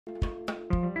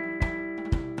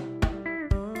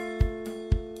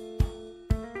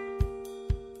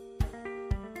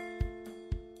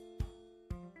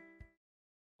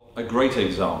A great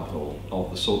example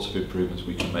of the sorts of improvements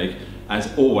we can make,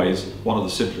 as always, one of the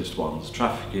simplest ones.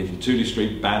 Traffic in Tooley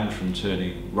Street banned from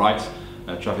turning right.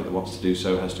 Traffic that wants to do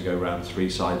so has to go around three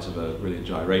sides of a brilliant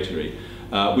gyratory.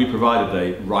 We provided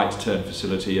a right turn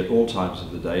facility at all times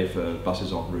of the day for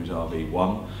buses on route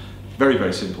RV1. Very,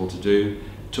 very simple to do.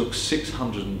 Took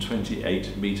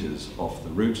 628 metres off the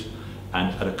route,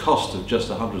 and at a cost of just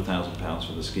 £100,000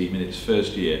 for the scheme in its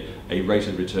first year, a rate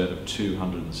of return of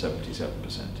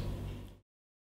 277%.